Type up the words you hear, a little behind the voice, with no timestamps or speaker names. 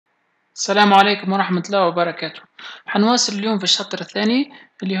السلام عليكم ورحمة الله وبركاته. هنواصل اليوم في الشابتر الثاني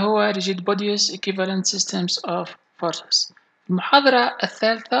اللي هو Rigid Bodies Equivalent Systems of Forces. المحاضرة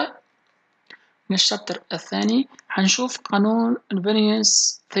الثالثة من الشابتر الثاني هنشوف قانون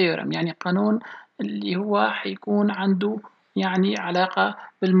Variance Theorem، يعني قانون اللي هو هيكون عنده يعني علاقة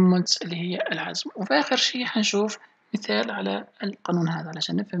بالمومنتس اللي هي العزم، وفي آخر شيء هنشوف مثال على القانون هذا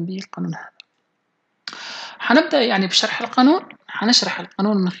علشان نفهم به القانون هذا. هنبدأ يعني بشرح القانون. هنشرح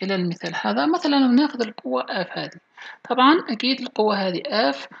القانون من خلال المثال هذا. مثلا ناخذ القوة F هذه، طبعا أكيد القوة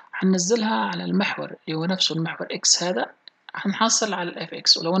هذه F هننزلها على المحور اللي هو نفسه المحور X هذا، هنحصل على ال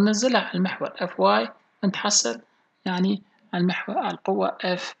Fx، ولو ننزلها على المحور Fy هنتحصل يعني على المحور على القوة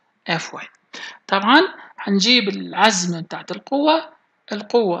Fy. طبعا هنجيب العزم بتاعت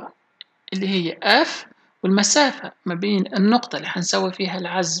القوة اللي هي F، والمسافة ما بين النقطة اللي هنسوي فيها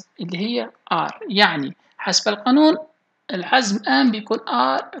العزم اللي هي R، يعني حسب القانون العزم M بيكون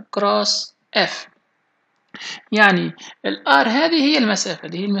R كروس F، يعني ال R هذه هي المسافة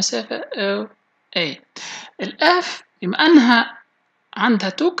اللي هي المسافة A. ال F بما أنها عندها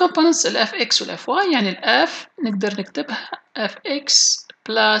two components ال Fx وال Fy، يعني ال F نقدر نكتبها Fx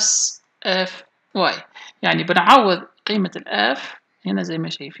plus Fy، يعني بنعوض قيمة ال F هنا زي ما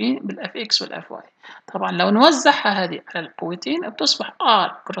شايفين بال Fx وال Fy. طبعا لو نوزعها هذه على القوتين بتصبح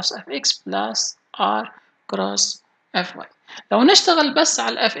R cross Fx plus R cross Fy. لو نشتغل بس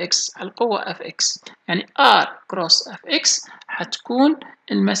على ال Fx على القوة Fx، يعني R cross Fx هتكون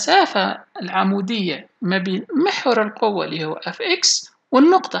المسافة العمودية ما بين محور القوة اللي هو Fx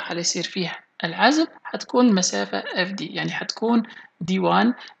والنقطة اللي يصير فيها العزم هتكون المسافة Fd، يعني هتكون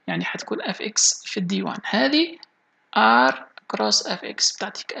D1، يعني هتكون Fx في D1، هذه R cross Fx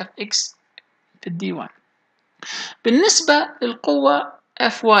بتعطيك Fx في D1. بالنسبة للقوة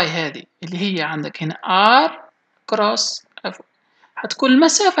Fy هذه اللي هي عندك هنا R cross Fy، هتكون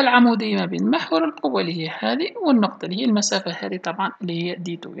المسافة العمودية ما بين محور القوة اللي هي هذه والنقطة اللي هي المسافة هذه طبعا اللي هي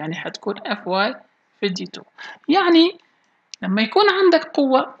D2، يعني هتكون Fy في D2. يعني لما يكون عندك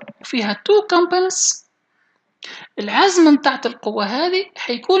قوة فيها two components، العزم متاعت القوة هذه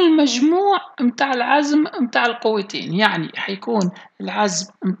حيكون المجموع متاع العزم متاع القوتين، يعني حيكون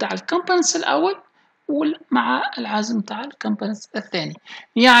العزم متاع الكومبوننس الأول مع العزم متاع الكومبوننس الثاني،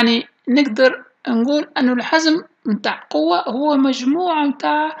 يعني نقدر نقول أنه العزم متاع قوة هو مجموع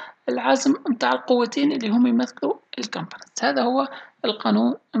متاع العزم متاع القوتين اللي هم يمثلوا الكومبوننس. هذا هو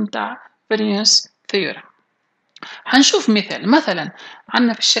القانون متاع Variance Theorem. هنشوف مثال. مثلا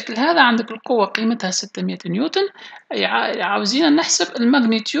عندنا في الشكل هذا عندك القوة قيمتها 600 نيوتن، عاوزين نحسب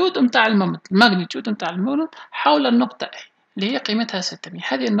الماجنتيود متاع المومنت، الماجنتيود متاع المومنت حول النقطة A اللي هي قيمتها 600،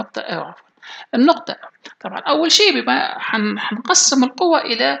 هذه النقطة A عفوا. النقطة طبعا أول شيء بما حنقسم القوة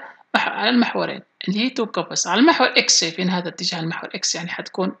إلى على المحورين اللي هي تو كوبس. على المحور X شايفين هذا اتجاه المحور X، يعني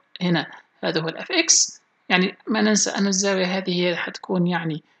حتكون هنا هذا هو ال Fx، يعني ما ننسى أن الزاوية هذه هي حتكون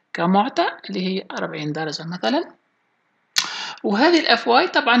يعني كمعطى اللي هي 40 درجة مثلا، وهذه الاف واي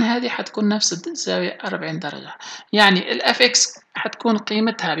طبعا هذه حتكون نفس الزاوية 40 درجة، يعني الاف اكس حتكون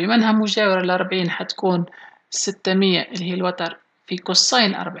قيمتها بما انها مجاورة ل 40 حتكون 600 اللي هي الوتر في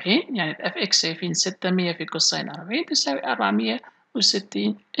كوساين 40، يعني الاف اكس شايفين 600 في كوساين 40 تساوي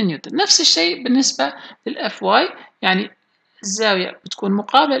 460 نيوتن. نفس الشيء بالنسبة للاف واي، يعني الزاوية بتكون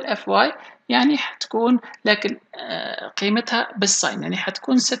مقابل الاف واي، يعني حتكون لكن قيمتها بالساين، يعني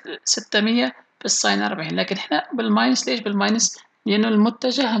حتكون 600 بالساين 40، لكن هنا بالماينس. ليش بالماينس؟ لأنه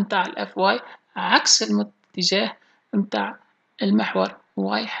المتجه متاع الاف واي عكس الاتجاه متاع المحور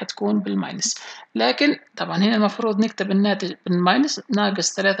واي، حتكون بالماينس. لكن طبعا هنا المفروض نكتب الناتج بالماينس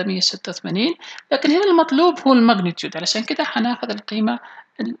ناقص 386، لكن هنا المطلوب هو الماجنتيود، علشان كده هناخذ القيمة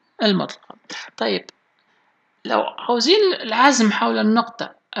المطلقة. طيب لو عاوزين العزم حول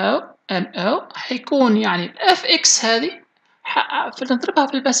النقطة أو أو حيكون يعني الاف اكس هذه فنضربها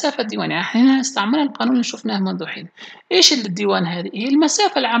في المسافة الديوان، يعني احنا هنا استعملنا القانون اللي شفناه منذ حين. ايش الديوان هذه؟ هي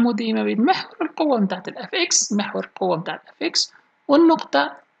المسافة العمودية ما بين محور القوة بتاعت الاف اكس، محور القوة بتاعت الاف اكس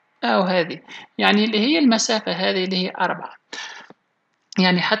والنقطة أو هذه، يعني اللي هي المسافة هذه اللي هي 4،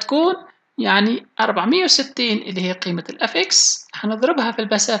 يعني حتكون يعني 460 اللي هي قيمة الاف اكس هنضربها في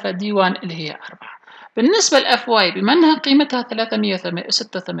المسافة دي 1 اللي هي 4. بالنسبة للاف واي بما انها قيمتها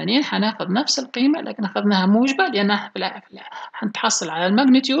 386 هناخذ نفس القيمة لكن اخذناها موجبة لانها هنتحصل على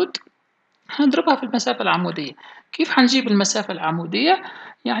الماجنتيود، هنضربها في المسافة العمودية. كيف هنجيب المسافة العمودية؟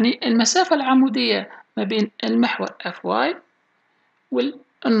 يعني المسافة العمودية ما بين المحور اف واي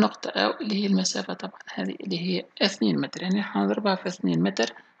والنقطة أو اللي هي المسافة طبعا هذه اللي هي 2 متر، يعني هنضربها في 2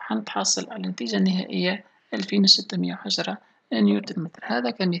 متر هنتحصل على النتيجة النهائية 2610 نيوتن متر. هذا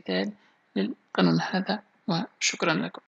كمثال للقانون هذا، وشكرا لكم.